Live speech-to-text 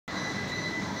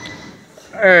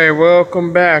Hey,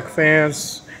 welcome back,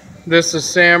 fans. This is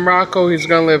Sam Rocco. He's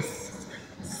gonna lift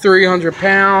 300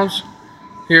 pounds.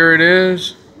 Here it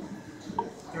is.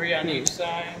 3 on each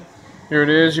side. Here it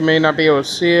is. You may not be able to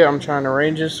see it. I'm trying to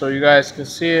arrange it so you guys can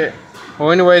see it.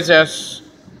 Well, anyways, that's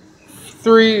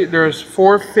three. There's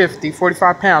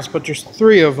 45 pounds, but there's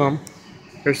three of them.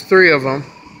 There's three of them.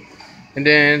 And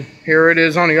then here it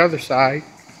is on the other side.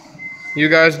 You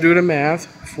guys do the math.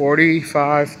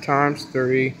 45 times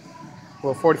 3.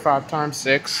 Well, 45 times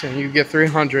 6, and you get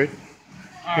 300.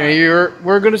 And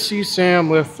we're gonna see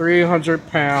Sam lift 300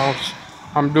 pounds.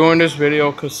 I'm doing this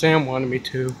video because Sam wanted me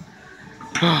to.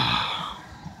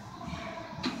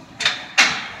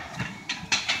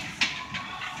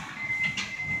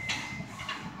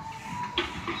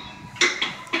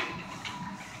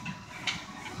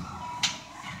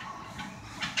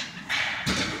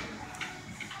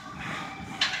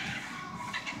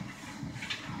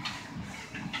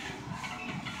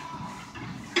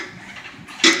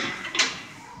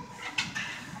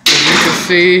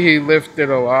 See, he lifted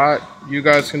a lot. You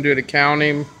guys can do the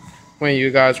counting when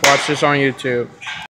you guys watch this on YouTube.